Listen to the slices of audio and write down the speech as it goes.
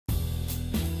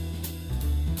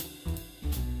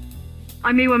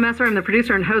I'm Miwa Messer. I'm the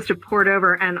producer and host of Poured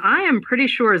Over, and I am pretty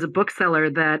sure as a bookseller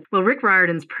that, well, Rick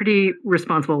Riordan's pretty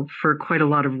responsible for quite a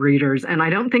lot of readers, and I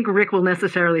don't think Rick will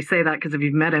necessarily say that because if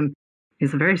you've met him,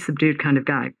 he's a very subdued kind of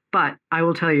guy. But I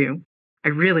will tell you, I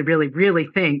really, really, really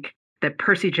think that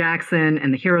Percy Jackson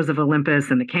and the Heroes of Olympus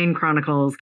and the Kane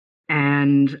Chronicles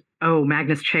and,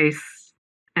 Magnus Chase,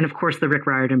 and of course the Rick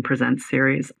Riordan Presents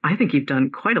series, I think you've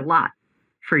done quite a lot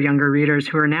for younger readers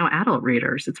who are now adult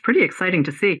readers. It's pretty exciting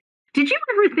to see. Did you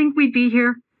ever think we'd be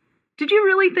here? Did you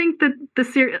really think that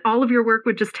all of your work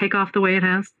would just take off the way it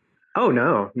has? Oh,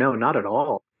 no, not at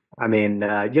all. I mean,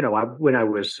 when I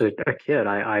was a kid,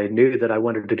 I knew that I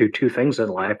wanted to do two things in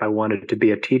life. I wanted to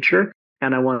be a teacher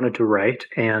and I wanted to write.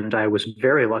 And I was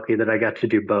very lucky that I got to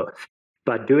do both.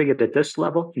 But doing it at this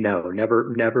level, no,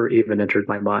 never even entered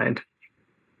my mind.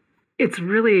 It's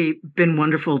really been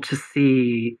wonderful to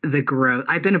see the growth.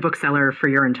 I've been a bookseller for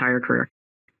your entire career.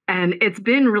 And it's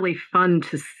been really fun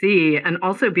to see and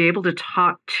also be able to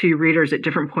talk to readers at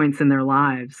different points in their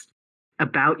lives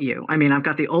about you. I mean, I've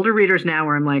got the older readers now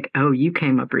where I'm like, oh, you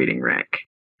came up reading Rick.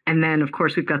 And then, of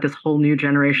course, we've got this whole new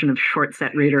generation of short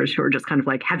set readers who are just kind of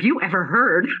like, have you ever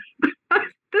heard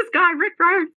this guy, Rick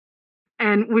Riordan?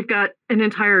 And we've got an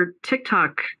entire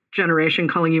TikTok generation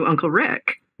calling you Uncle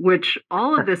Rick, which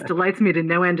all of this delights me to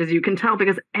no end, as you can tell,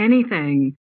 because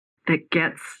anything that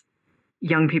gets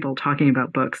young people talking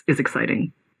about books is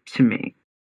exciting to me.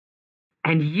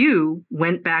 And you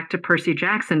went back to Percy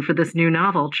Jackson for this new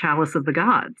novel, Chalice of the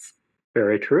Gods.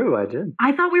 Very true, I did.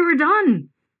 I thought we were done.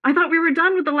 I thought we were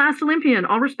done with The Last Olympian,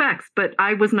 all respects, but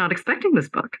I was not expecting this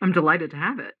book. I'm delighted to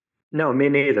have it. No, me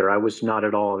neither. I was not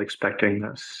at all expecting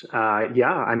this.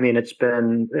 I mean, it's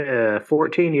been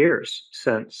 14 years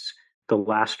since the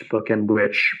last book in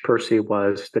which Percy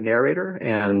was the narrator,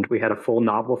 and we had a full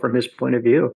novel from his point of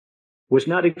view. Was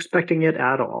not expecting it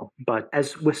at all. But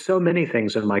as with so many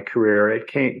things in my career,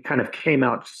 it kind of came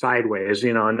out sideways,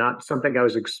 not something I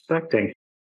was expecting.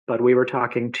 But we were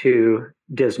talking to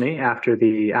Disney after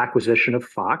the acquisition of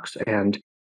Fox and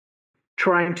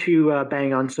trying to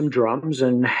bang on some drums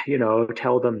and,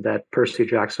 tell them that Percy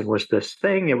Jackson was this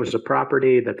thing. It was a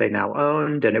property that they now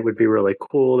owned, and it would be really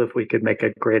cool if we could make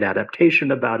a great adaptation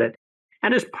about it.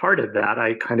 And as part of that,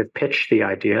 I kind of pitched the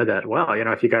idea that, well,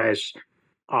 if you guys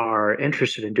are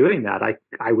interested in doing that,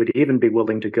 I would even be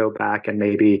willing to go back and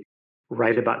maybe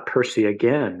write about Percy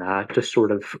again to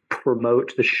sort of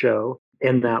promote the show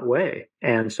in that way.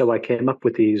 And so I came up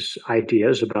with these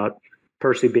ideas about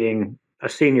Percy being a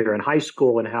senior in high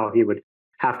school and how he would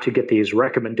have to get these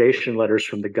recommendation letters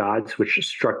from the gods, which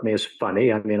struck me as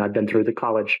funny. I mean, I've been through the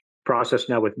college process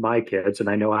now with my kids, and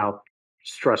I know how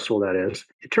stressful that is.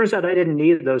 It turns out I didn't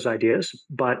need those ideas,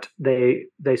 but they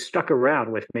stuck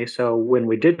around with me. So when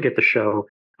we did get the show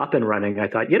up and running, I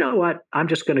thought, you know what? I'm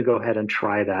just going to go ahead and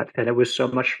try that. And it was so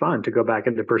much fun to go back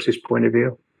into Percy's point of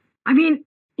view. I mean,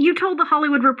 you told the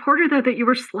Hollywood Reporter, though, that you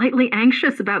were slightly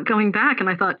anxious about going back. And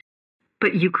I thought,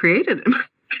 but you created him.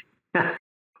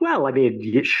 Well, I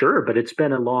mean, sure, but it's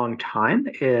been a long time.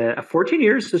 14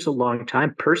 years is a long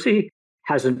time. Percy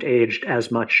hasn't aged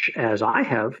as much as I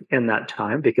have in that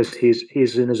time because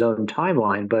he's in his own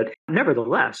timeline. But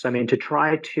nevertheless, I mean, to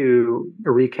try to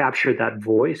recapture that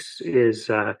voice is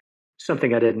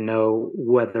something I didn't know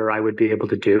whether I would be able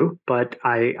to do. But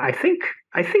I think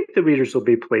the readers will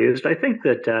be pleased. I think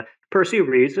that Percy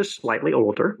Reeds is slightly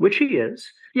older, which he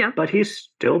is. Yeah. But he's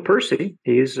still Percy.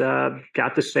 He's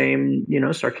got the same,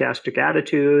 sarcastic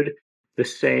attitude, the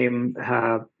same,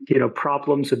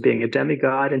 problems of being a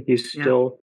demigod, and he's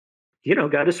still,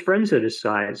 got his friends at his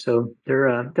side. So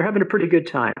they're having a pretty good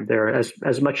time there,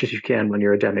 as much as you can when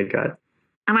you're a demigod.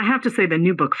 And I have to say, the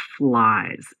new book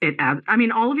flies. I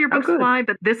mean, all of your books fly,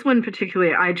 but this one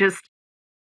particularly,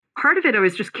 part of it, I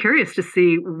was just curious to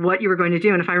see what you were going to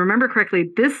do. And if I remember correctly,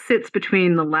 this sits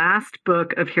between the last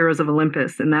book of Heroes of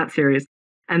Olympus in that series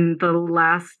and the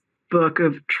last book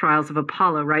of Trials of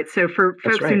Apollo, right? So for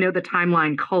folks who know the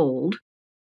timeline cold,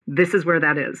 this is where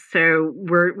that is. So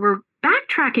we're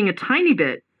backtracking a tiny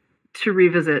bit to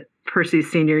revisit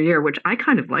Percy's senior year, which I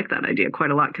kind of like that idea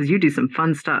quite a lot because you do some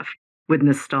fun stuff with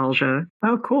nostalgia.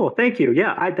 Oh, cool. Thank you.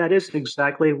 Yeah, that is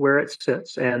exactly where it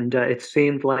sits. And it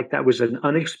seemed like that was an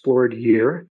unexplored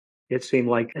year. It seemed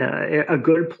like a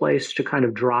good place to kind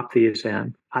of drop these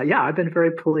in. I've been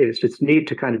very pleased. It's neat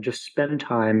to kind of just spend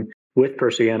time with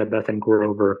Percy, Annabeth, and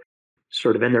Grover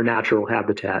sort of in their natural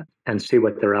habitat and see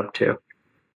what they're up to.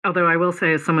 Although I will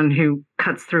say, as someone who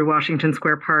cuts through Washington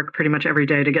Square Park pretty much every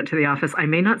day to get to the office, I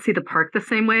may not see the park the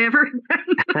same way ever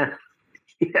again.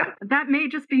 Yeah. That may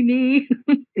just be me.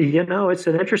 It's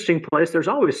an interesting place. There's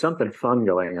always something fun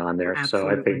going on there.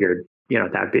 Absolutely. So I figured,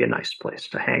 that'd be a nice place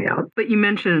to hang out. But you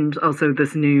mentioned also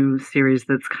this new series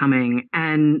that's coming,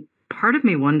 and part of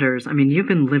me wonders, I mean, you've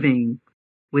been living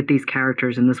with these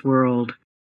characters in this world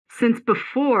since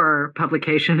before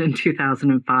publication in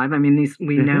 2005. I mean,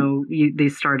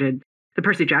 these started, the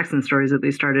Percy Jackson stories at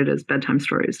least started as bedtime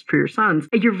stories for your sons.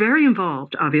 You're very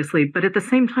involved, obviously, but at the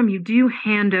same time, you do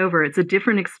hand over. It's a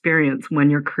different experience when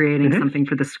you're creating something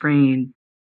for the screen.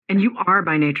 And you are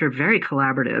by nature very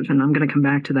collaborative. And I'm going to come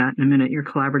back to that in a minute. You're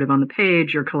collaborative on the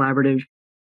page, you're collaborative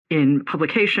in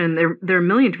publication. There are a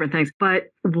million different things. But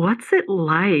what's it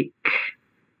like?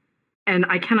 And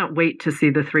I cannot wait to see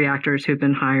the 3 actors who've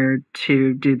been hired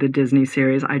to do the Disney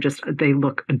series. They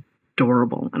look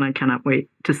adorable, and I cannot wait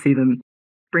to see them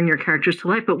bring your characters to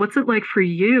life. But what's it like for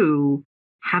you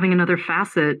having another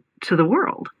facet to the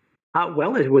world?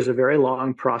 Well, it was a very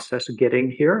long process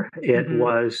getting here. It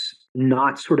was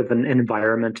not sort of an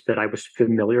environment that I was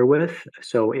familiar with.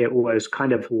 So it was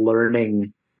kind of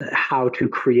learning how to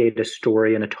create a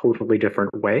story in a totally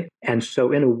different way. And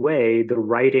so in a way, the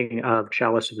writing of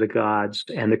Chalice of the Gods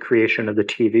and the creation of the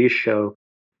TV show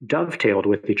dovetailed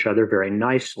with each other very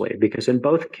nicely, because in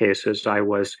both cases, I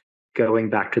was going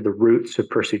back to the roots of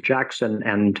Percy Jackson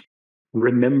and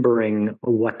remembering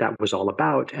what that was all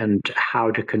about and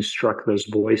how to construct those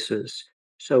voices.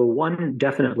 So one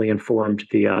definitely informed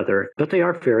the other, but they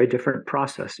are very different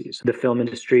processes. The film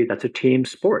industry, that's a team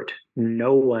sport.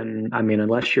 No one, I mean,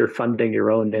 unless you're funding your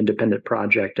own independent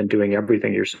project and doing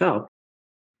everything yourself,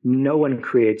 no one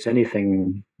creates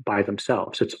anything by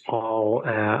themselves. It's all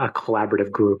a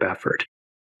collaborative group effort.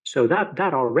 So that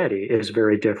already is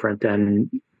very different than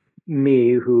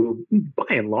me, who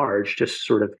by and large just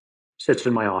sort of sits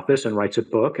in my office and writes a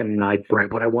book, and I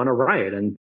write what I want to write.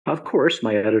 And of course,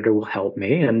 my editor will help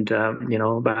me, and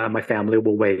my family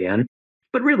will weigh in.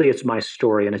 But really, it's my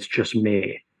story, and it's just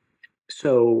me.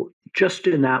 So just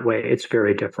in that way, it's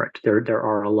very different. There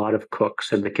are a lot of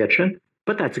cooks in the kitchen,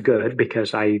 but that's good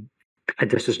because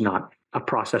this is not a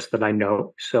process that I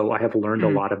know, so I have learned a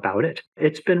lot about it.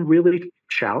 It's been really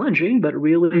challenging, but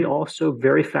really also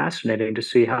very fascinating to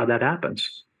see how that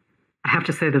happens. I have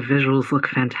to say the visuals look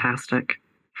fantastic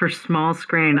for small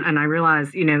screen. And I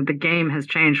realize, the game has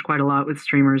changed quite a lot with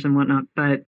streamers and whatnot,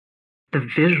 but the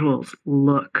visuals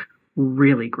look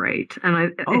really great. And I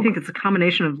think it's a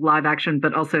combination of live action,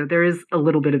 but also there is a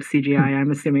little bit of CGI, I'm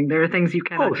assuming. There are things you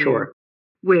cannot do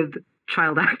with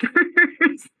child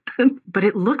actors. But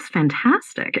it looks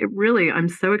fantastic. I'm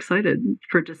so excited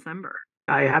for December.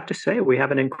 I have to say, we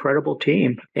have an incredible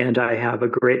team, and I have a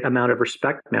great amount of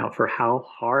respect now for how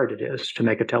hard it is to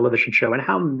make a television show and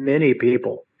how many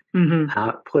people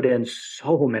put in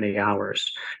so many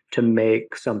hours to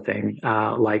make something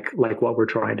like what we're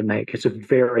trying to make. It's a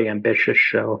very ambitious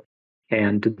show,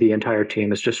 and the entire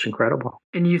team is just incredible.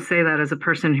 And you say that as a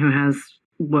person who has,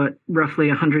 roughly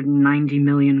 190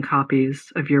 million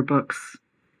copies of your books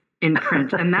in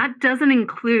print. And that doesn't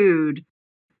include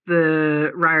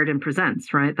the Riordan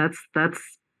Presents, right? That's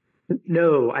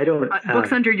no, I don't.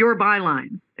 Books under your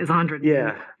byline is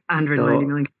 190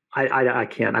 million. I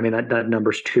can't. I mean, that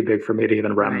number's too big for me to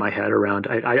even wrap my head around.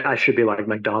 I should be like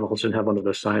McDonald's and have one of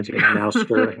those signs, now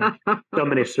serving. So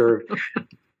many served.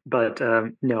 But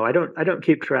no, I don't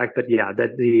keep track. But yeah,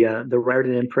 that the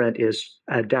Riordan imprint is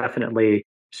definitely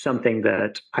something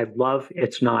that I love.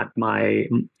 It's not my,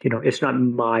 it's not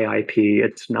my IP.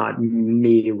 It's not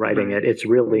me writing it. It's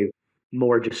really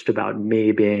more just about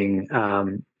me being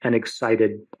an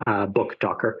excited book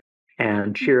talker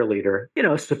and cheerleader,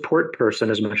 support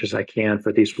person as much as I can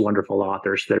for these wonderful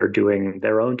authors that are doing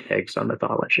their own takes on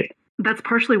mythology. That's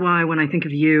partially why when I think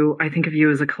of you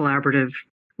as a collaborative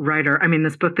writer. I mean,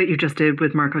 this book that you just did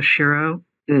with Marco Shiro,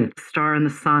 Star in the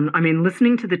Sun. I mean,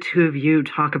 listening to the two of you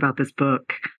talk about this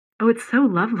book, it's so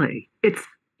lovely.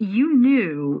 You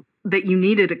knew that you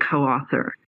needed a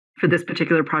co-author for this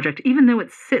particular project, even though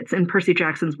it sits in Percy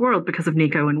Jackson's world because of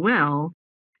Nico and Will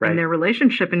and their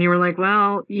relationship. And you were like,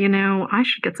 well, I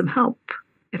should get some help.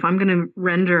 If I'm going to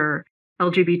render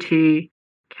LGBT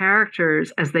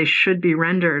characters as they should be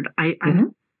rendered,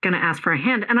 I'm going to ask for a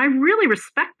hand. And I really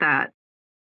respect that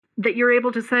you're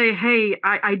able to say, hey,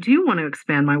 I do want to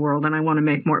expand my world and I want to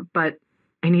make more, but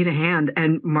I need a hand.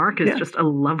 And Marc is just a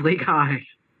lovely guy.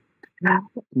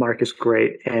 Marc is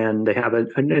great, and they have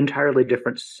an entirely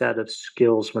different set of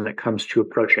skills when it comes to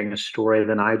approaching a story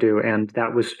than I do, and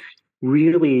that was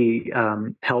really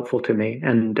helpful to me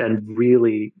and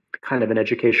really kind of an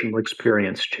educational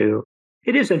experience too.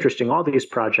 It is interesting. All these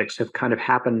projects have kind of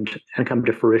happened and come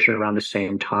to fruition around the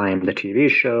same time. The TV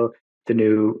show, the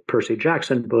new Percy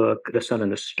Jackson book, The Sun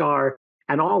and the Star,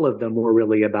 and all of them were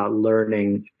really about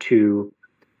learning to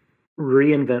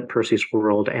reinvent Percy's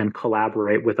world and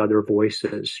collaborate with other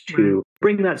voices to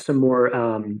bring that some more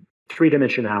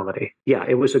three-dimensionality. Yeah,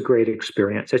 it was a great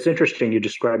experience. It's interesting you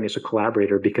describe me as a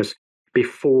collaborator because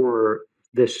before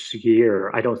this year,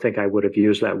 I don't think I would have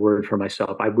used that word for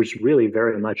myself. I was really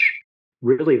very much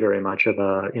of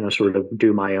a, sort of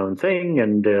do my own thing,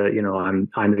 and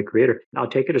I'm the creator. I'll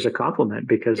take it as a compliment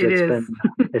because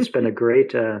it's been a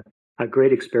great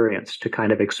experience to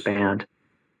kind of expand.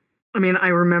 I mean, I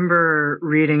remember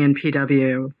reading in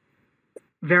PW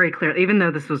very clearly, even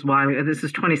though this is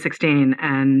 2016,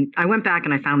 and I went back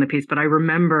and I found the piece, but I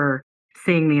remember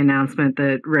seeing the announcement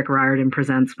that Rick Riordan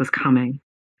Presents was coming.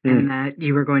 And that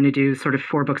you were going to do sort of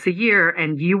 4 books a year,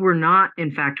 and you were not, in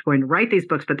fact, going to write these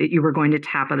books, but that you were going to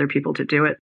tap other people to do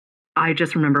it. I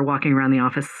just remember walking around the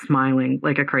office smiling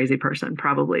like a crazy person,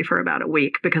 probably for about a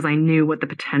week, because I knew what the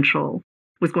potential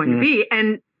was going to be.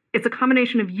 And it's a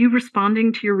combination of you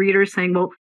responding to your readers saying, well,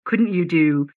 couldn't you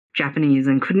do Japanese,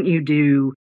 and couldn't you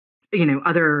do,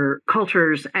 other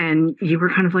cultures? And you were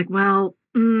kind of like, well,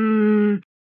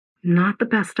 not the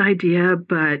best idea,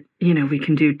 but, we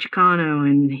can do Chicano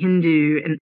and Hindu,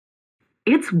 and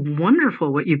it's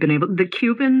wonderful what you've been able. The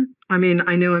Cuban, I mean,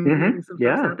 I know I'm getting some folks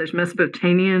out. There's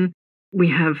Mesopotamian. We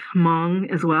have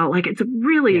Hmong as well. Like, it's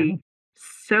really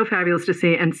so fabulous to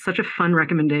see, and such a fun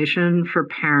recommendation for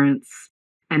parents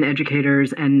and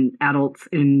educators and adults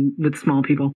with small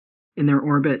people in their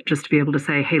orbit, just to be able to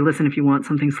say, hey, listen, if you want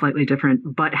something slightly different,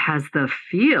 but has the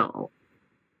feel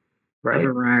of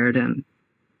a Riordan.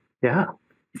 Yeah.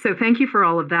 So thank you for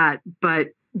all of that. But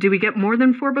do we get more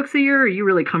than 4 books a year? Or are you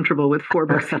really comfortable with 4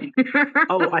 books a year?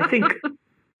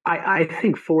 I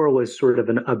think 4 was sort of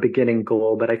a beginning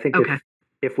goal, but I think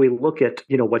if we look at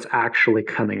what's actually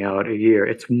coming out a year,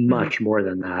 it's much more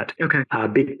than that. Okay.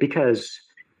 Because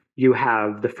you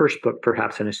have the first book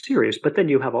perhaps in a series, but then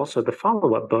you have also the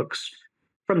follow-up books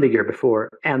from the year before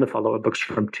and the follow-up books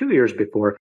from 2 years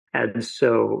before. And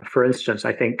so, for instance,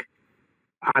 I think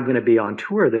I'm going to be on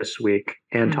tour this week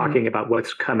and talking about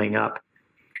what's coming up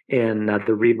in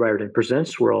the Reed Riordan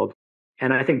Presents world.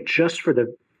 And I think just for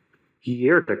the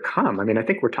year to come, I mean, I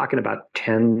think we're talking about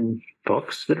 10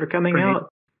 books that are coming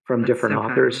out from different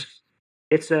authors.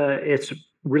 It's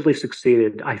really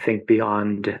succeeded, I think,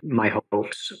 beyond my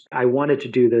hopes. I wanted to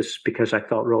do this because I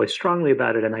felt really strongly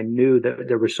about it, and I knew that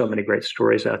there were so many great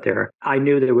stories out there. I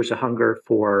knew there was a hunger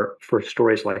for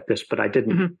stories like this, but I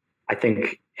didn't, I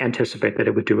think, anticipate that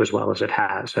it would do as well as it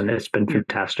has, and it's been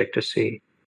fantastic to see.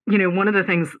 One of the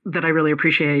things that I really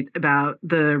appreciate about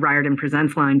the Riordan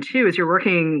Presents line, too, is you're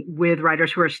working with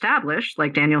writers who are established,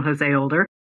 like Daniel Jose Older,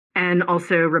 and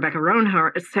also Rebecca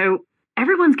Roanhart. So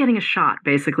everyone's getting a shot,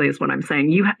 basically, is what I'm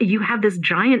saying. You have this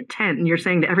giant tent, and you're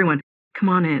saying to everyone, come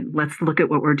on in, let's look at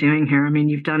what we're doing here. I mean,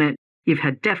 you've done it. You've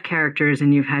had deaf characters,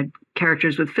 and you've had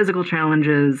characters with physical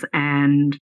challenges,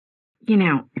 and,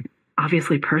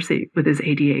 obviously Percy with his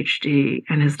ADHD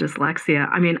and his dyslexia.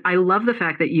 I mean, I love the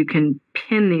fact that you can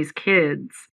pin these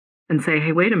kids and say,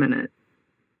 hey, wait a minute,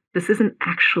 this isn't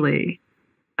actually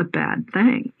a bad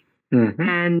thing.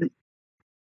 And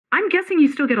I'm guessing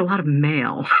you still get a lot of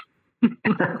mail.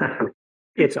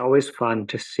 It's always fun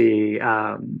to see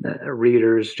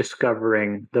readers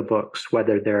discovering the books,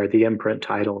 whether they're the imprint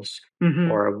titles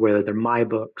or whether they're my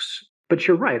books. But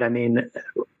you're right. I mean,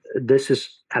 this is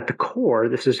at the core,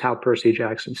 this is how Percy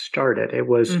Jackson started. It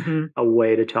was a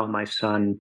way to tell my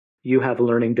son, you have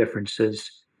learning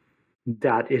differences.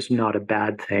 That is not a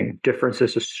bad thing. Difference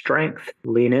is a strength.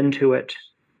 Lean into it.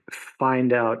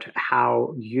 Find out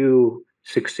how you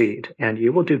succeed, and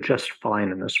you will do just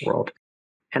fine in this world.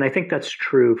 And I think that's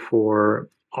true for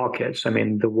all kids. I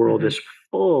mean, the world is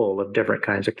full of different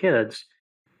kinds of kids,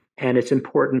 and it's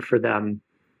important for them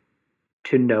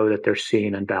to know that they're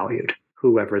seen and valued,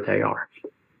 whoever they are.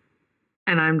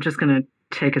 And I'm just going to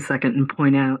take a second and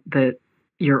point out that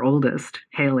your oldest,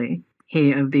 Haley,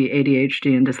 he of the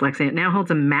ADHD and dyslexia, now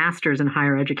holds a master's in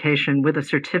higher education with a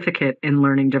certificate in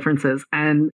learning differences.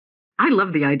 And I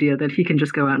love the idea that he can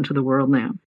just go out into the world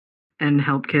now and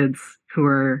help kids who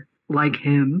are like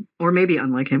him, or maybe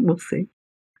unlike him. We'll see.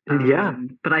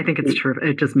 But I think it's true.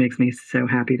 It just makes me so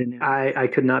happy to know. I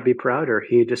could not be prouder.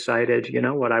 He decided,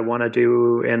 what I want to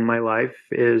do in my life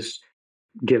is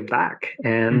give back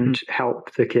and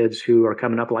help the kids who are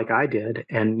coming up like I did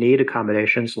and need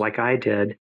accommodations like I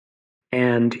did.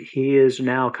 And he is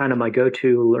now kind of my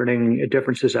go-to learning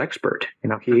differences expert.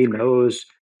 He knows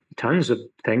tons of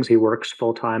things. He works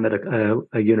full-time at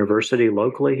a university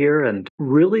locally here and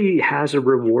really has a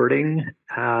rewarding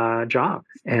job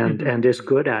and is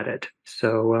good at it.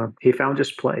 So he found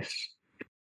his place.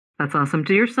 That's awesome.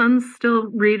 Do your sons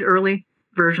still read early?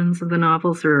 versions of the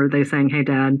novels, or are they saying, "Hey,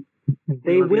 Dad,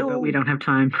 They will, but we don't have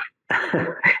time"?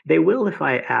 they will if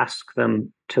I ask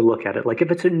them to look at it. Like if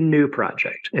it's a new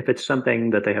project, if it's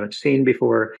something that they haven't seen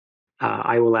before,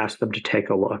 I will ask them to take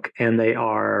a look. And they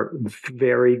are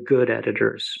very good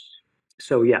editors.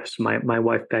 So yes, my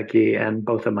wife Becky and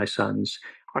both of my sons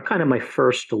are kind of my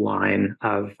first line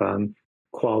of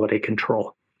quality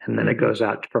control, and then it goes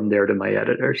out from there to my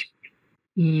editors.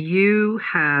 You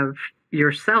have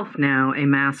yourself now a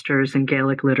master's in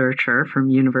Gaelic literature from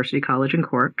University College in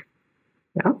Cork.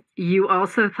 Yeah. You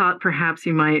also thought perhaps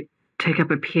you might take up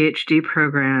a PhD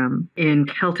program in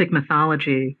Celtic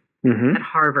mythology at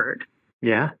Harvard.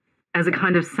 Yeah. As a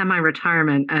kind of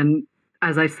semi-retirement. And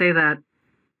as I say that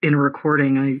in a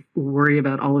recording, I worry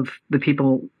about all of the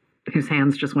people whose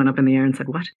hands just went up in the air and said,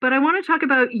 "What?" But I want to talk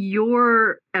about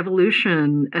your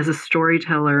evolution as a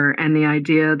storyteller and the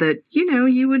idea that,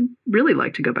 you would really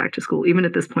like to go back to school, even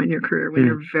at this point in your career when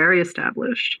you're very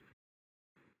established.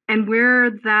 And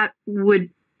where that would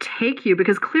take you,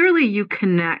 because clearly you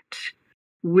connect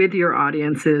with your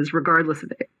audiences regardless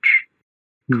of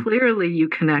age. Clearly you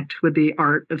connect with the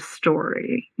art of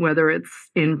story, whether it's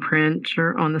in print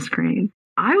or on the screen.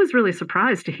 I was really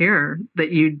surprised to hear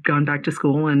that you'd gone back to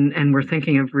school and were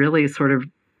thinking of really sort of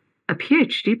a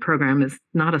PhD program is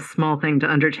not a small thing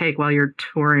to undertake while you're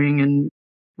touring and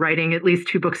writing at least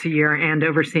 2 books a year and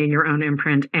overseeing your own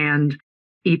imprint and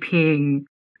EPing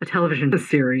a television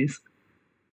series.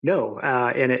 No,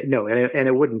 and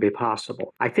it wouldn't be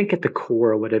possible. I think at the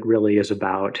core, what it really is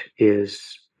about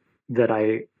is that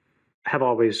I have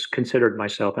always considered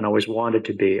myself and always wanted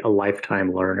to be a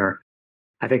lifetime learner.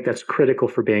 I think that's critical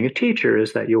for being a teacher,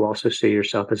 is that you also see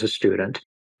yourself as a student,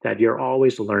 that you're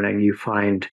always learning. You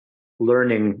find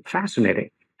learning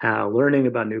fascinating, learning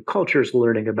about new cultures,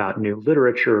 learning about new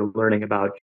literature, learning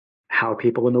about how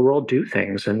people in the world do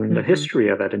things and the history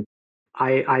of it. And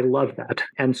I love that.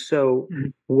 And so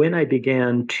when I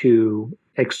began to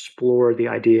explore the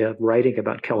idea of writing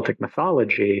about Celtic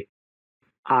mythology,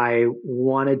 I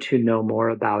wanted to know more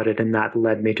about it, and that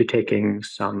led me to taking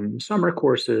some summer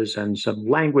courses and some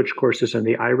language courses in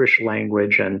the Irish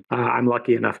language. And I'm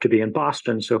lucky enough to be in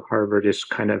Boston, so Harvard is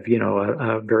kind of,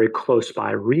 a very close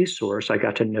by resource. I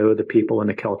got to know the people in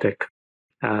the Celtic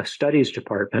studies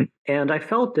department, and I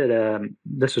felt that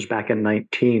this was back in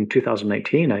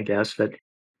 2019, I guess, that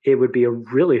it would be a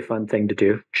really fun thing to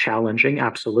do, challenging,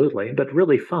 absolutely, but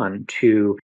really fun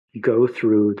to go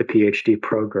through the PhD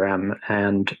program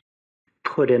and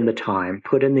put in the time,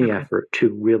 put in the effort to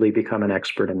really become an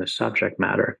expert in the subject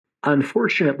matter.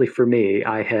 Unfortunately for me,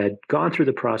 I had gone through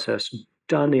the process,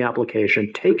 done the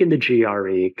application, taken the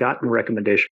GRE, gotten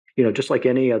recommendation, just like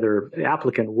any other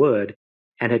applicant would,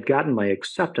 and had gotten my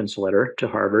acceptance letter to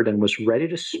Harvard and was ready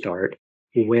to start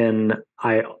when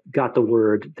I got the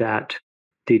word that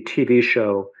the TV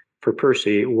show for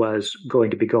Percy was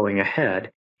going to be going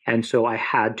ahead. And so I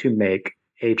had to make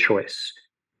a choice.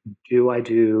 Do I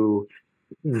do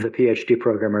the PhD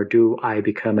program or do I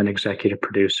become an executive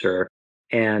producer?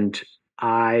 And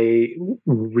I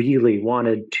really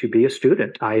wanted to be a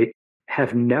student. I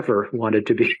have never wanted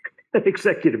to be an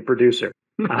executive producer.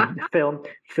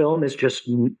 Film is just,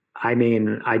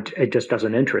 it just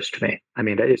doesn't interest me.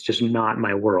 It's just not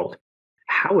my world.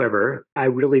 However, I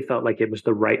really felt like it was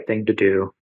the right thing to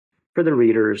do for the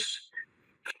readers,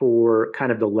 for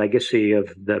kind of the legacy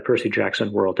of the Percy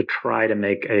Jackson world, to try to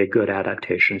make a good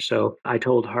adaptation. So I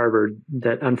told Harvard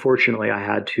that unfortunately I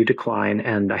had to decline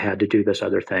and I had to do this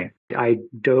other thing. I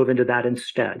dove into that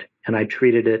instead, and I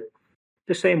treated it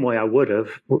the same way I would have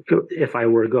if I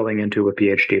were going into a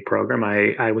PhD program.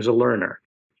 I was a learner.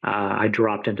 I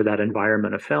dropped into that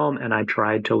environment of film and I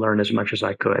tried to learn as much as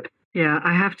I could. Yeah,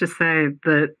 I have to say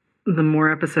that the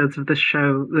more episodes of this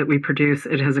show that we produce,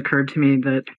 it has occurred to me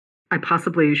that I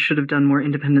possibly should have done more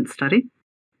independent study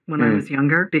when I was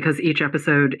younger, because each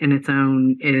episode in its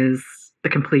own is a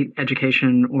complete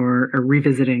education or a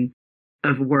revisiting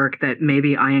of work that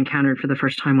maybe I encountered for the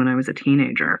first time when I was a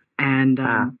teenager. And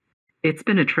it's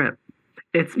been a trip.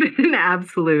 It's been an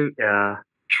absolute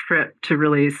trip to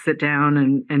really sit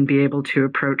down and be able to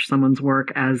approach someone's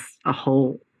work as a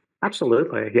whole.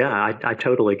 Absolutely. Yeah, I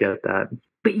totally get that.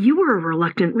 But you were a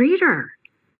reluctant reader.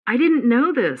 I didn't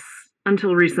know this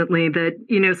until recently, that,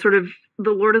 sort of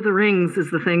the Lord of the Rings is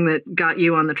the thing that got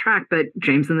you on the track, but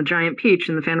James and the Giant Peach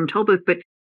and the Phantom Tollbooth. But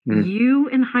you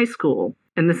in high school,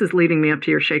 and this is leading me up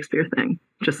to your Shakespeare thing,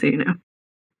 just so you know.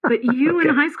 But you in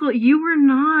high school, you were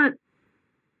not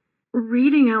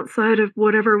reading outside of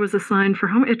whatever was assigned for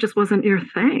home. It just wasn't your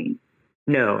thing.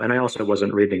 No, and I also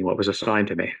wasn't reading what was assigned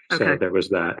to me. So there was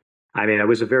that. I mean, I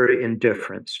was a very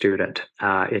indifferent student.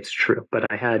 It's true. But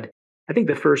I think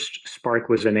the first spark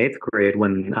was in eighth grade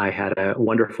when I had a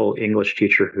wonderful English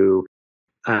teacher who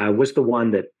was the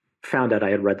one that found out I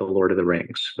had read The Lord of the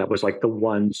Rings. That was like the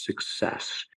one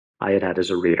success I had had as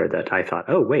a reader that I thought,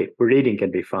 oh, wait, reading can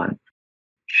be fun.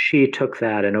 She took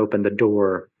that and opened the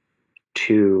door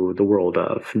to the world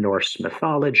of Norse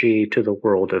mythology, to the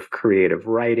world of creative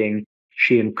writing.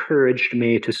 She encouraged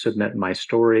me to submit my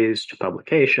stories to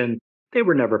publication. They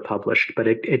were never published, but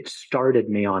it started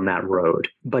me on that road.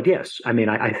 But yes, I mean,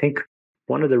 I think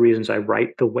one of the reasons I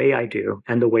write the way I do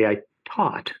and the way I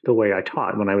taught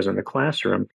when I was in the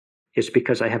classroom is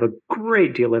because I have a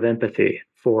great deal of empathy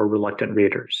for reluctant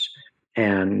readers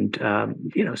and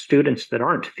students that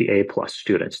aren't the A plus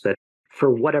students that for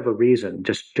whatever reason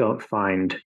just don't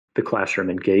find the classroom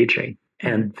engaging,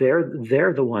 and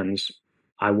they're the ones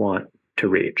I want to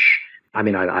reach. I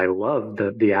mean, I love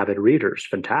the avid readers,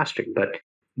 fantastic, but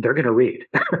they're going to read.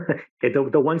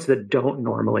 The ones that don't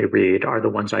normally read are the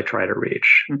ones I try to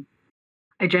reach.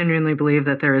 I genuinely believe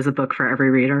that there is a book for every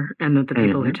reader, and that the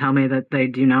people who tell me that they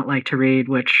do not like to read,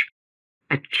 which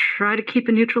I try to keep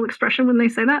a neutral expression when they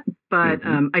say that, but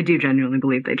I do genuinely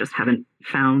believe they just haven't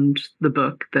found the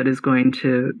book that is going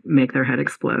to make their head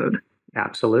explode.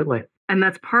 Absolutely. And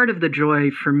that's part of the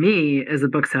joy for me as a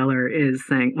bookseller is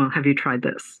saying, well, have you tried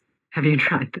this? Have you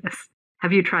tried this?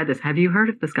 Have you tried this? Have you heard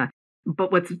of this guy?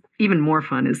 But what's even more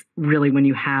fun is really when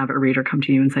you have a reader come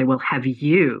to you and say, well, have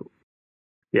you?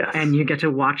 Yes. And you get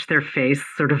to watch their face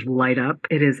sort of light up.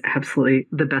 It is absolutely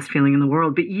the best feeling in the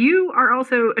world. But you are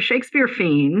also a Shakespeare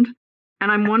fiend.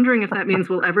 And I'm wondering if that means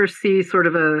we'll ever see sort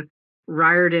of a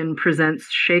Riordan presents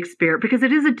Shakespeare, because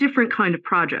it is a different kind of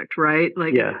project, right?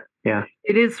 Like, yeah.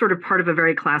 It is sort of part of a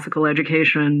very classical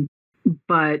education,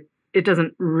 but it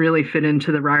doesn't really fit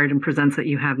into the Riordan presents that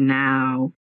you have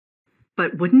now.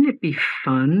 But wouldn't it be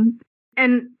fun?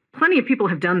 And plenty of people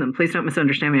have done them. Please don't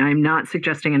misunderstand me. I am not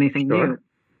suggesting anything new.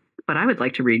 But I would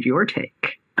like to read your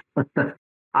take.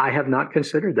 I have not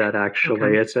considered that, actually.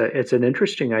 Okay. It's an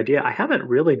interesting idea. I haven't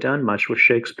really done much with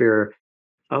Shakespeare.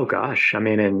 Oh gosh, I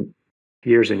mean, in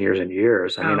years and years and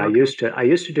years. I mean, I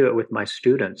used to do it with my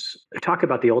students. Talk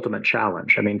about the ultimate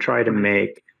challenge. I mean, try to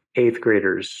make eighth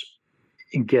graders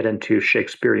get into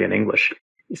Shakespearean English.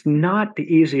 It's not the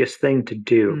easiest thing to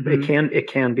do. It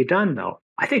can be done, though.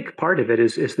 I think part of it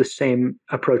is the same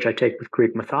approach I take with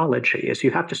Greek mythology, is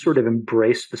you have to sort of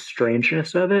embrace the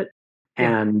strangeness of it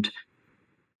and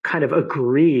kind of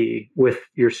agree with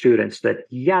your students that,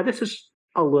 yeah, this is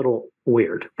a little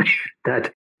weird,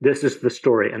 that this is the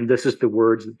story and this is the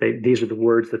words these are the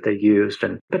words that they used,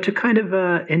 but to kind of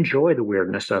enjoy the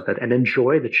weirdness of it and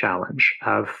enjoy the challenge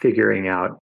of figuring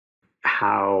out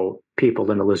how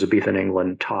people in Elizabethan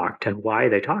England talked and why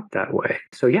they talked that way.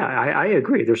 So yeah, I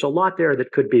agree. There's a lot there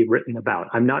that could be written about.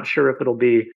 I'm not sure if it'll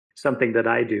be something that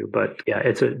I do, but yeah,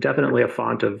 it's definitely a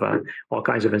font of all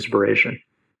kinds of inspiration.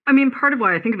 I mean, part of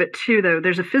why I think of it too, though,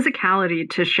 there's a physicality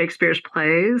to Shakespeare's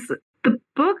plays. The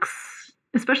books,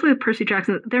 especially with Percy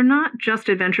Jackson, they're not just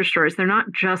adventure stories. They're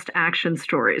not just action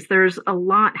stories. There's a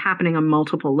lot happening on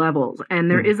multiple levels.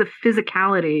 And there is a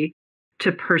physicality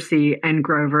to Percy and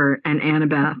Grover and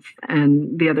Annabeth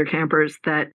and the other campers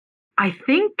that I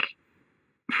think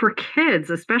for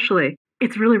kids especially,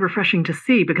 it's really refreshing to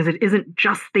see, because it isn't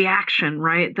just the action,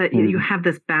 right? That you have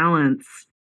this balance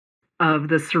of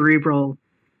the cerebral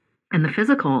and the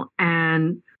physical.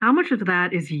 And how much of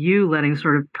that is you letting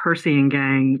sort of Percy and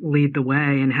gang lead the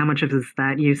way? And how much of it is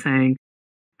that you saying,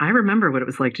 I remember what it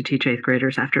was like to teach eighth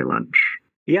graders after lunch?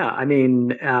 Yeah, I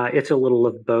mean, it's a little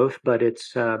of both, but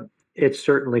it's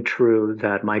certainly true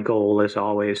that my goal is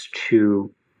always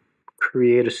to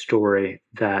create a story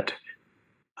that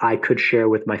I could share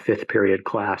with my fifth period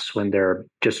class when they're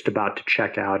just about to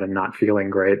check out and not feeling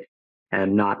great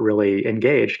and not really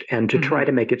engaged, and to try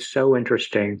to make it so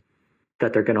interesting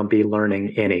that they're going to be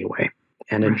learning anyway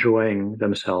and enjoying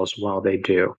themselves while they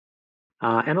do.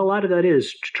 And a lot of that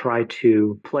is to try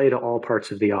to play to all parts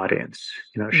of the audience.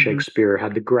 You know, Shakespeare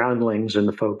had the groundlings and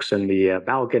the folks in the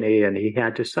balcony, and he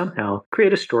had to somehow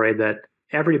create a story that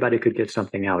everybody could get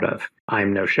something out of.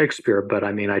 I'm no Shakespeare, but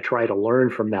I mean, I try to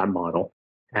learn from that model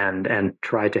and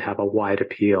try to have a wide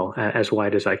appeal, as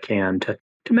wide as I can, to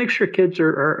make sure kids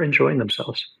are enjoying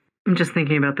themselves. I'm just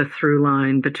thinking about the through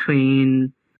line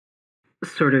between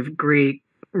sort of Greek,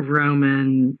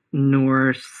 Roman,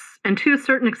 Norse, and to a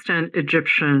certain extent,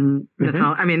 Egyptian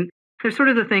mythology. I mean, they're sort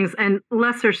of the things, and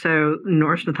lesser so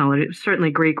Norse mythology,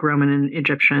 certainly Greek, Roman, and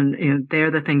Egyptian, you know, they're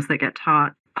the things that get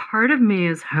taught. Part of me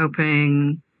is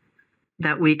hoping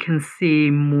that we can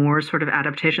see more sort of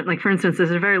adaptation. Like, for instance,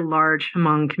 there's a very large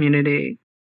Hmong community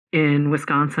in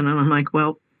Wisconsin, and I'm like,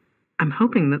 well, I'm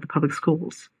hoping that the public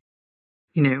schools,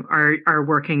 are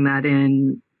working that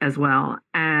in as well.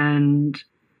 And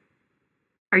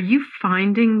are you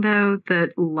finding, though,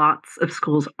 that lots of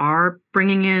schools are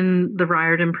bringing in the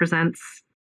Riordan Presents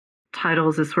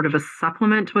titles as sort of a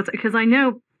supplement to what's, because I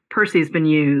know Percy's been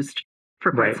used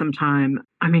for quite some time.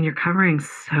 I mean, you're covering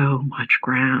so much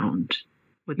ground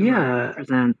with the Riordan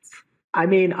Presents. I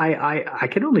mean, I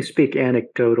can only speak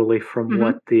anecdotally from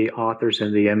what the authors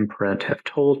in the imprint have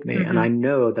told me. And I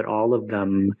know that all of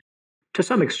them, to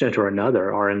some extent or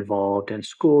another, are involved in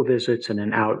school visits and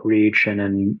in outreach and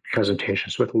in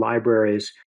presentations with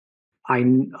libraries. I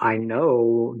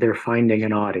know they're finding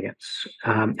an audience.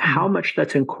 How much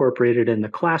that's incorporated in the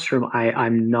classroom,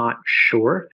 I'm not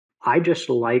sure. I just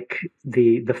like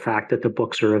the fact that the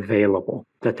books are available,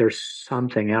 that there's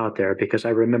something out there, because I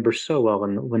remember so well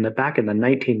back in the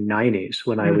 1990s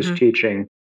when I was teaching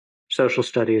social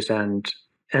studies and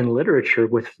literature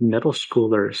with middle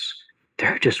schoolers,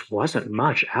 there just wasn't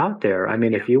much out there. I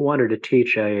mean, if you wanted to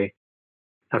teach a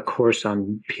course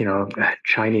on,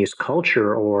 Chinese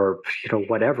culture or,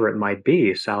 whatever it might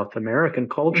be, South American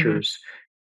cultures,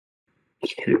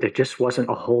 there just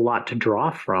wasn't a whole lot to draw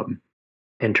from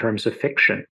in terms of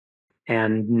fiction.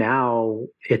 And now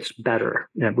it's better.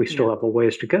 And we still have a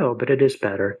ways to go, but it is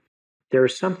better.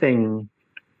 There's something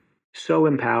so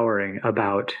empowering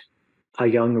about a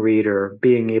young reader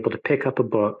being able to pick up a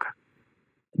book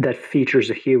that features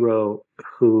a hero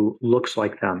who looks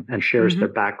like them and shares their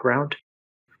background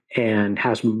and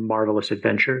has marvelous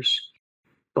adventures.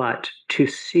 But to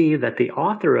see that the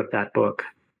author of that book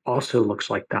also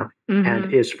looks like them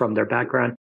and is from their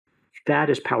background,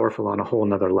 that is powerful on a whole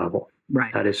nother level.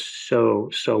 Right. That is so,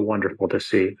 so wonderful to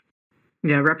see.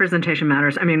 Yeah, representation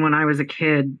matters. I mean, when I was a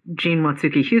kid, Jean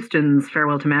Watsuki Houston's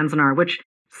Farewell to Manzanar, which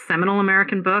seminal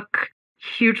American book,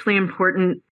 hugely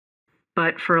important,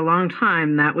 but for a long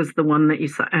time, that was the one that you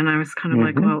saw. And I was kind of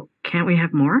like, well, can't we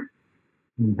have more?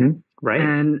 Right.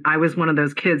 And I was one of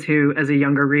those kids who, as a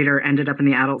younger reader, ended up in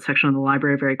the adult section of the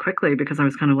library very quickly because I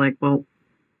was kind of like, well,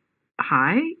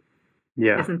 hi?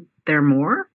 Yeah. Isn't there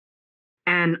more?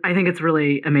 And I think it's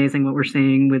really amazing what we're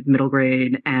seeing with middle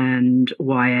grade and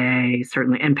YA,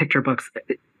 certainly, and picture books.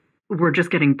 We're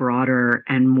just getting broader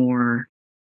and more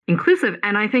inclusive.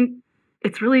 And I think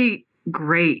it's really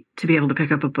great to be able to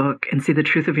pick up a book and see the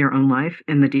truth of your own life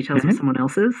in the details of someone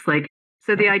else's.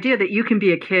 So the idea that you can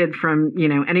be a kid from,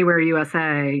 anywhere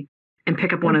USA and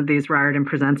pick up one of these Riordan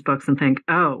Presents books and think,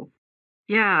 oh,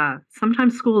 yeah,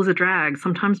 sometimes school is a drag.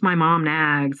 Sometimes my mom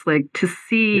nags. To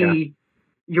see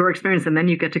your experience, and then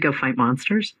you get to go fight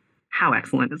monsters. How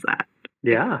excellent is that?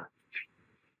 Yeah.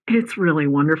 It's really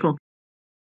wonderful.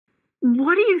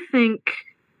 What do you think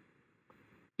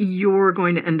you're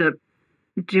going to end up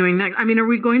doing next? I mean, are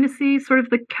we going to see sort of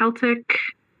the Celtic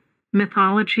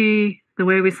mythology the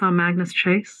way we saw Magnus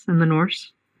Chase in the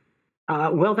Norse?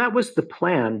 Well, that was the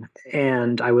plan,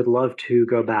 and I would love to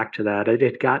go back to that.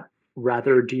 It got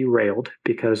rather derailed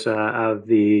because of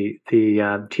the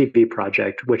TV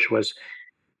project, which was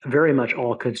very much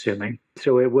all-consuming.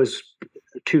 So it was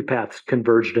two paths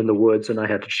converged in the woods, and I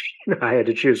had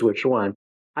to choose which one.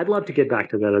 I'd love to get back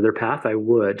to that other path. I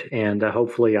would, and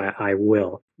hopefully I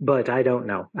will. But I don't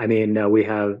know. I mean, we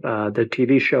have the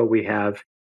TV show, we have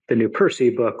the new Percy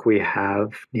book, we have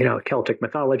Celtic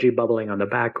mythology bubbling on the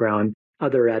background,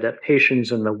 other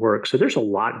adaptations in the work. So there's a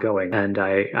lot going, and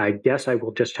I guess I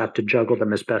will just have to juggle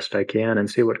them as best I can and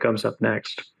see what comes up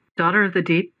next. Daughter of the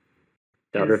Deep.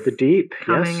 Daughter of the Deep,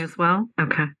 coming as well.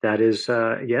 Okay, that is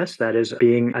that is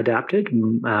being adapted.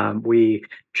 We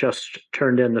just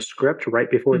turned in the script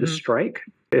right before the strike.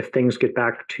 If things get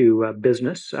back to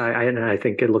business, I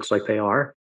think it looks like they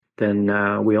are, then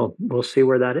we'll see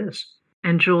where that is.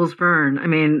 And Jules Verne. I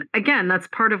mean, again, that's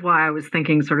part of why I was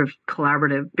thinking sort of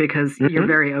collaborative, because you're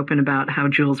very open about how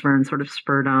Jules Verne sort of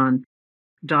spurred on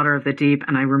Daughter of the Deep.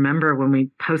 And I remember when we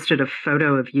posted a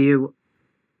photo of you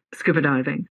scuba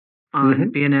diving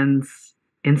on BNN's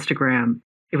Instagram,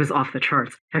 it was off the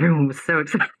charts. Everyone was so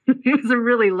excited. It was a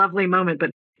really lovely moment, but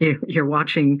you're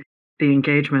watching the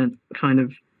engagement kind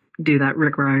of do that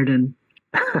Rick Riordan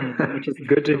thing, which is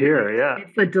good to hear. Yeah.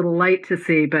 It's a delight to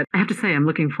see, but I have to say I'm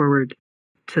looking forward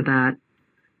to that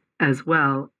as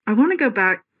well. I want to go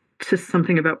back to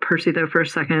something about Percy, though, for a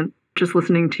second. Just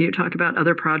listening to you talk about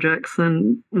other projects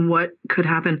and what could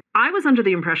happen. I was under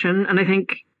the impression, and I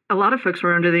think a lot of folks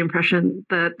were under the impression,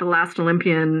 that The Last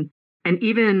Olympian and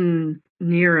even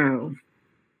Nero,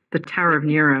 the Tower of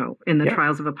Nero in the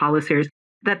Trials of Apollo series,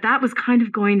 that was kind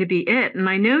of going to be it. And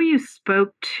I know you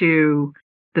spoke to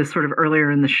this sort of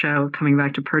earlier in the show, coming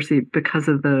back to Percy, because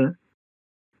of the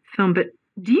film, but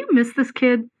do you miss this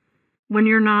kid when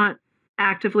you're not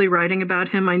actively writing about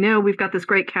him? I know we've got this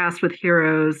great cast with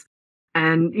Heroes,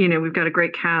 and we've got a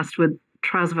great cast with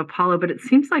Trials of Apollo, but it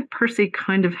seems like Percy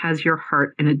kind of has your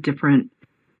heart in a different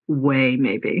way,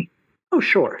 maybe. Oh,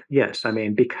 sure. Yes. I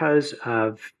mean, because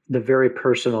of the very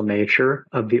personal nature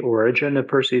of the origin of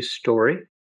Percy's story,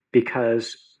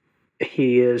 because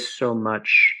he is so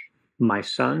much my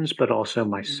son's, but also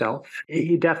myself,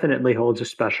 he definitely holds a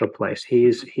special place.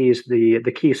 He's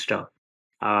the keystone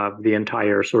of the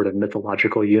entire sort of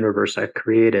mythological universe I've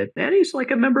created, and he's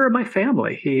like a member of my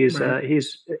family. He's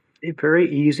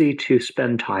very easy to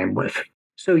spend time with.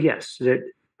 So yes,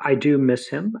 I do miss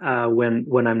him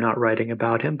when I'm not writing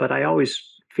about him, but I always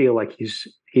feel like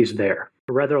he's there,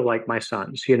 rather like my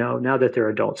sons. Now that they're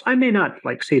adults, I may not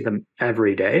like see them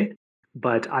every day,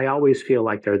 but I always feel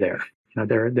like they're there.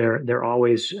 They're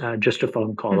always just a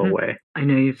phone call away. I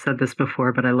know you've said this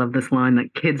before, but I love this line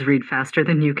that kids read faster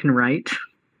than you can write.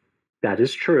 That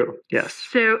is true. Yes.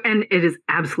 So, and it is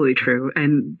absolutely true.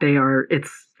 And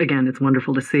it's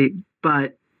wonderful to see.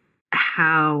 But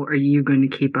how are you going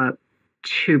to keep up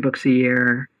 2 books a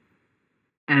year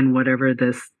and whatever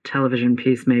this television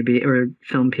piece may be or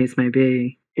film piece may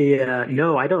be? Yeah,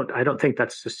 no, I don't think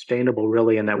that's sustainable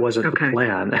really, and that wasn't the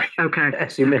plan. Okay.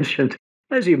 As you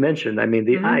mentioned, I mean,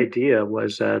 the idea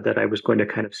was that I was going to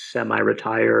kind of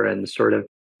semi-retire and sort of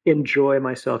enjoy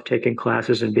myself taking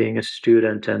classes and being a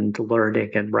student and learning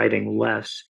and writing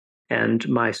less. And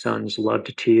my sons love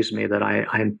to tease me that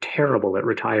I'm terrible at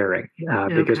retiring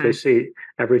because they see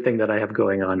everything that I have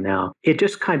going on now. It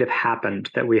just kind of happened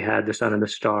that we had The Sun and the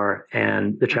Star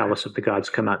and The Chalice of the Gods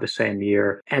come out the same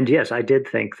year. And yes, I did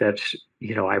think that,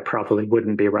 I probably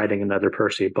wouldn't be writing another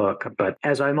Percy book. But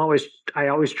as I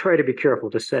always try to be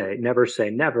careful to say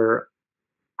never.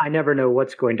 I never know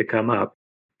what's going to come up.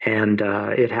 And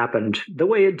it happened the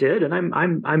way it did. And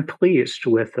I'm pleased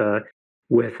with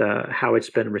how it's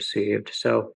been received.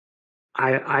 So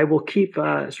I will keep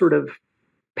sort of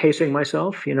pacing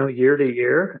myself, year to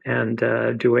year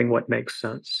and doing what makes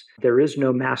sense. There is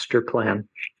no master plan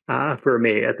for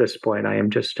me at this point. I am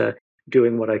just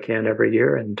doing what I can every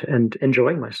year and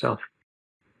enjoying myself.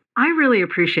 I really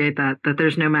appreciate that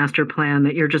there's no master plan,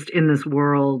 that you're just in this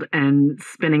world and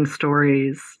spinning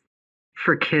stories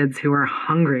for kids who are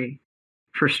hungry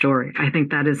for story. I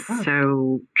think that is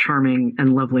so charming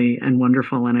and lovely and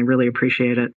wonderful, and I really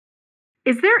appreciate it.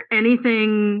 Is there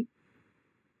anything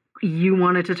you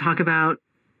wanted to talk about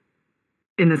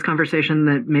in this conversation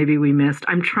that maybe we missed?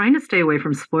 I'm trying to stay away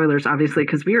from spoilers, obviously,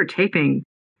 because we are taping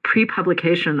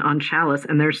pre-publication on Chalice,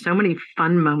 and there's so many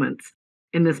fun moments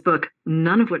in this book,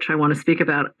 none of which I want to speak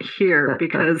about here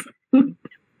because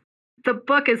the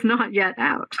book is not yet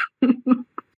out.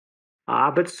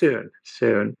 But soon.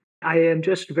 I am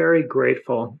just very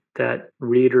grateful that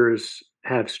readers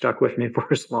have stuck with me for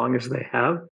as long as they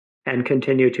have and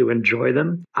continue to enjoy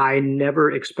them. I never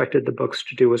expected the books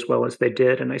to do as well as they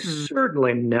did, and I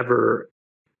certainly never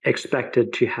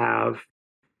expected to have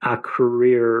a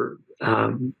career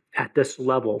at this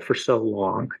level for so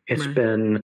long. It's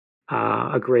been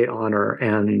a great honor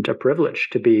and a privilege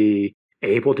to be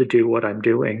able to do what I'm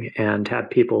doing and have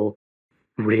people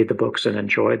read the books and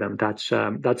enjoy them. That's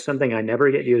something I never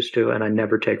get used to and I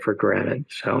never take for granted.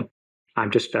 So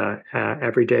I'm just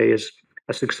every day is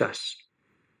a success.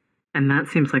 And that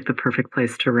seems like the perfect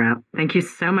place to wrap. Thank you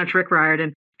so much, Rick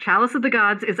Riordan. Chalice of the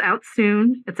Gods is out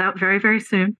soon. It's out very, very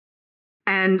soon.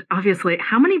 And obviously,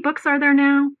 how many books are there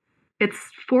now? It's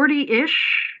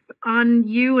 40-ish on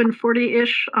you and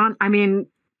 40-ish on, I mean,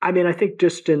 I think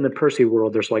just in the Percy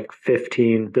world, there's like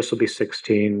 15. This will be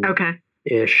 16. Okay.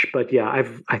 Ish, but yeah,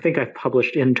 I think I've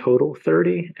published in total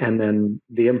 30, and then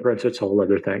the imprints, it's a whole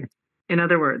other thing. In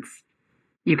other words,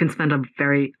 you can spend a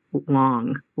very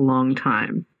long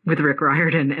time with Rick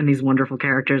Riordan and these wonderful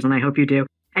characters, and I hope you do.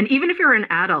 And even if you're an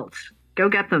adult, go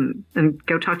get them and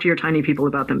go talk to your tiny people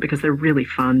about them because they're really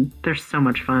fun. They're so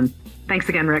much fun. Thanks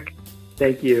again, Rick.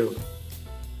 Thank you.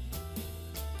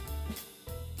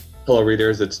 Hello,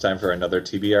 readers. It's time for another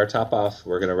TBR Topoff.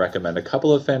 We're going to recommend a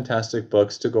couple of fantastic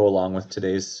books to go along with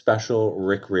today's special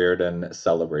Rick Riordan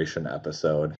celebration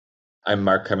episode. I'm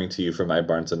Mark, coming to you from my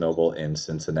Barnes & Noble in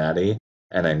Cincinnati,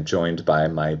 and I'm joined by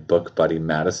my book buddy,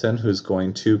 Madyson, who's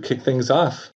going to kick things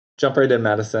off. Jump right in,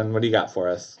 Madyson. What do you got for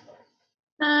us?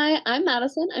 Hi, I'm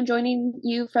Madyson. I'm joining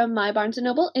you from my Barnes &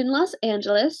 Noble in Los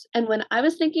Angeles. And when I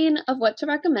was thinking of what to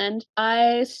recommend,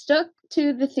 I stuck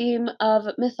to the theme of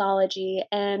mythology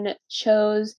and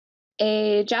chose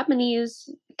a Japanese,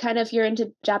 kind of, if you're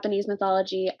into Japanese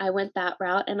mythology, I went that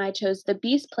route and I chose The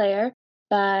Beast Player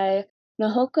by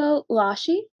Nohoko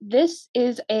Urashi. This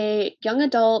is a young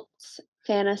adult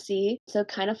fantasy, so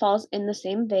kind of falls in the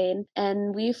same vein.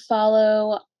 And we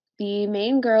follow the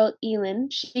main girl, Elin.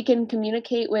 She can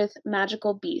communicate with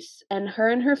magical beasts, and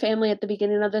her family at the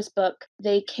beginning of this book,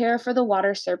 they care for the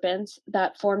water serpents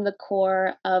that form the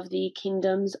core of the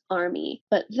kingdom's army.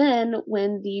 But then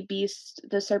when the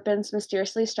serpents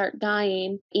mysteriously start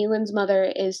dying, Elin's mother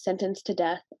is sentenced to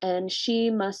death, and she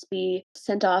must be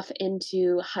sent off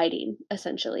into hiding,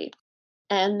 essentially.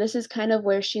 And this is kind of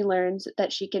where she learns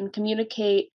that she can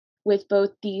communicate with both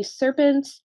the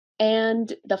serpents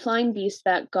and the flying beasts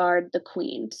that guard the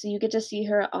queen. So you get to see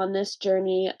her on this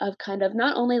journey of kind of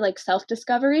not only like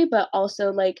self-discovery, but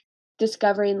also like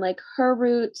discovering like her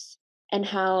roots and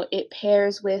how it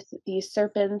pairs with the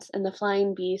serpents and the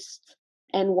flying beasts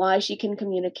and why she can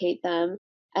communicate them.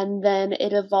 And then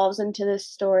it evolves into this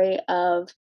story of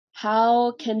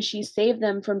how can she save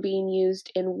them from being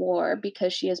used in war,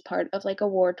 because she is part of like a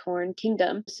war-torn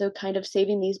kingdom. So kind of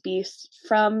saving these beasts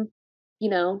from,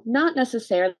 not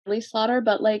necessarily slaughter,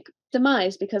 but like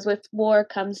demise, because with war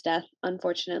comes death,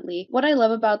 unfortunately. What I love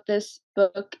about this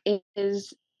book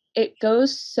is it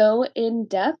goes so in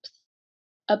depth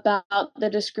about the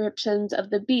descriptions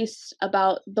of the beasts,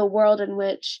 about the world in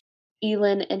which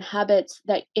Elin inhabits,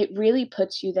 that it really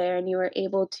puts you there and you are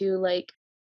able to like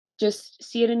just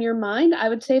see it in your mind. I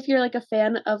would say if you're like a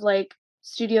fan of like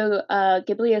Studio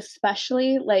Ghibli,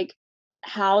 especially like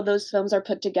how those films are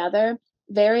put together,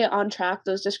 very on track.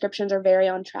 Those descriptions are very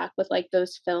on track with like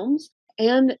those films.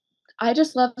 And I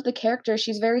just love the character.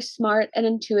 She's very smart and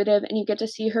intuitive, and you get to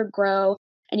see her grow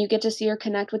and you get to see her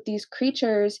connect with these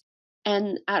creatures.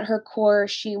 And at her core,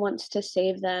 she wants to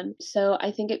save them. So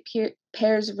I think it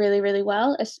pairs really, really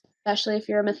well, especially if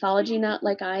you're a mythology nut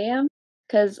like I am,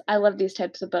 because I love these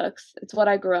types of books. It's what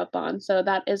I grew up on. So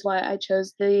that is why I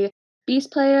chose The Beast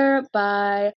Player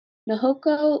by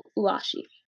Nohoko Urashi.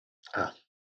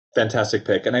 Fantastic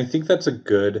pick. And I think that's a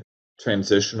good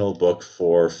transitional book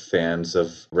for fans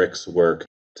of Rick's work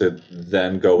to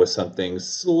then go with something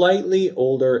slightly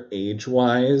older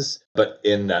age-wise, but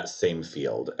in that same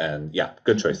field. And yeah,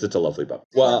 good choice. It's a lovely book.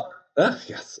 Well,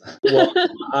 yes. Well,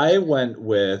 I went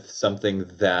with something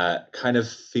that kind of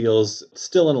feels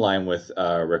still in line with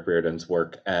Rick Riordan's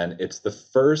work, and it's the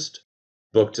first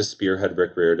book to spearhead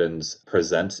Rick Riordan's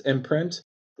Presents imprint,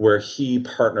 where he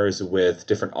partners with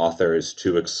different authors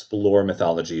to explore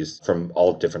mythologies from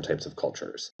all different types of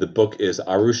cultures. The book is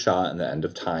Arusha and the End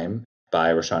of Time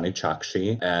by Roshani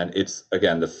Chakshi, and it's,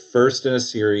 again, the first in a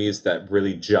series that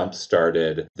really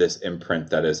jump-started this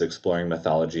imprint that is exploring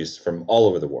mythologies from all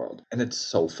over the world. And it's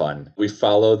so fun. We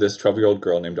follow this 12-year-old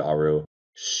girl named Aru.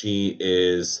 She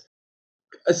is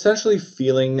essentially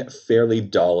feeling fairly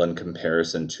dull in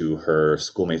comparison to her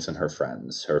schoolmates and her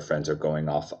friends. Her friends are going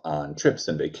off on trips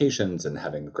and vacations and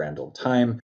having a grand old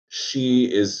time. She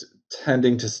is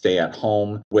tending to stay at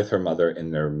home with her mother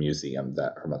in their museum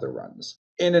that her mother runs.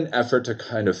 In an effort to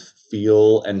kind of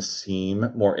feel and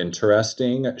seem more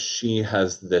interesting, she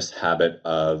has this habit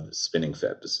of spinning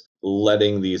fibs,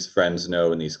 letting these friends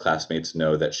know and these classmates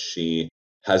know that she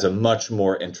has a much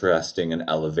more interesting and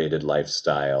elevated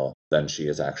lifestyle than she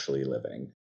is actually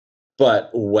living.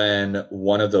 But when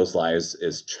one of those lies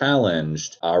is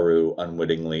challenged, Aru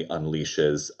unwittingly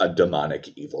unleashes a demonic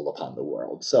evil upon the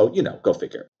world. So, go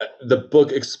figure. The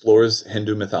book explores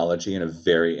Hindu mythology in a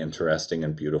very interesting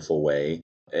and beautiful way,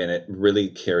 and it really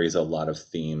carries a lot of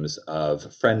themes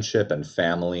of friendship and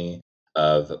family,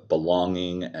 of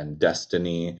belonging and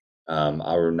destiny.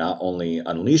 Aru not only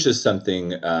unleashes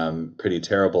something pretty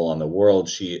terrible on the world,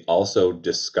 she also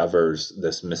discovers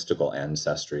this mystical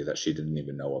ancestry that she didn't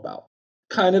even know about.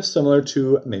 Kind of similar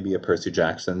to maybe a Percy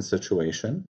Jackson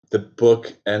situation. The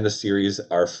book and the series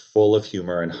are full of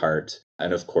humor and heart,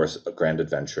 and of course, grand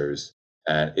adventures.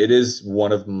 And it is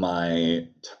one of my,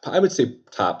 I would say,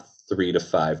 top 3 to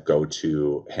 5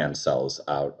 go-to hand sells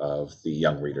out of the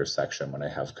young reader section when I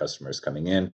have customers coming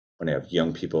in. When I have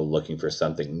young people looking for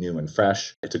something new and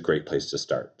fresh, it's a great place to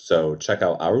start. So check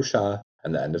out Arusha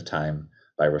and the End of Time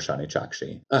by Roshani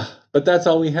Chakshi. But that's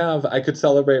all we have. I could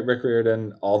celebrate Rick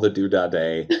Riordan all the doodah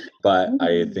day, but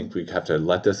I think we have to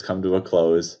let this come to a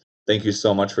close. Thank you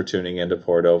so much for tuning in to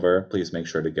Pour It Over. Please make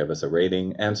sure to give us a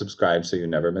rating and subscribe so you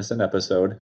never miss an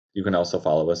episode. You can also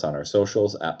follow us on our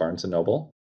socials at Barnes &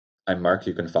 Noble. I'm Mark.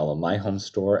 You can follow my home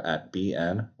store at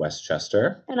BN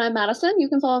Westchester. And I'm Madison. You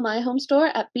can follow my home store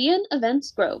at BN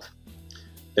Events Grove.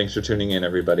 Thanks for tuning in,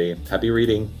 everybody. Happy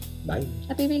reading. Bye.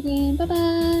 Happy reading.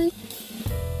 Bye-bye.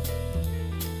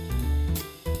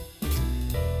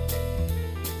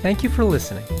 Thank you for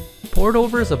listening. Pour It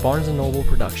Over is a Barnes & Noble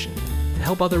production. To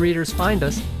help other readers find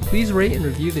us, Please rate and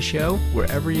review the show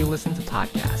wherever you listen to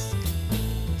podcasts.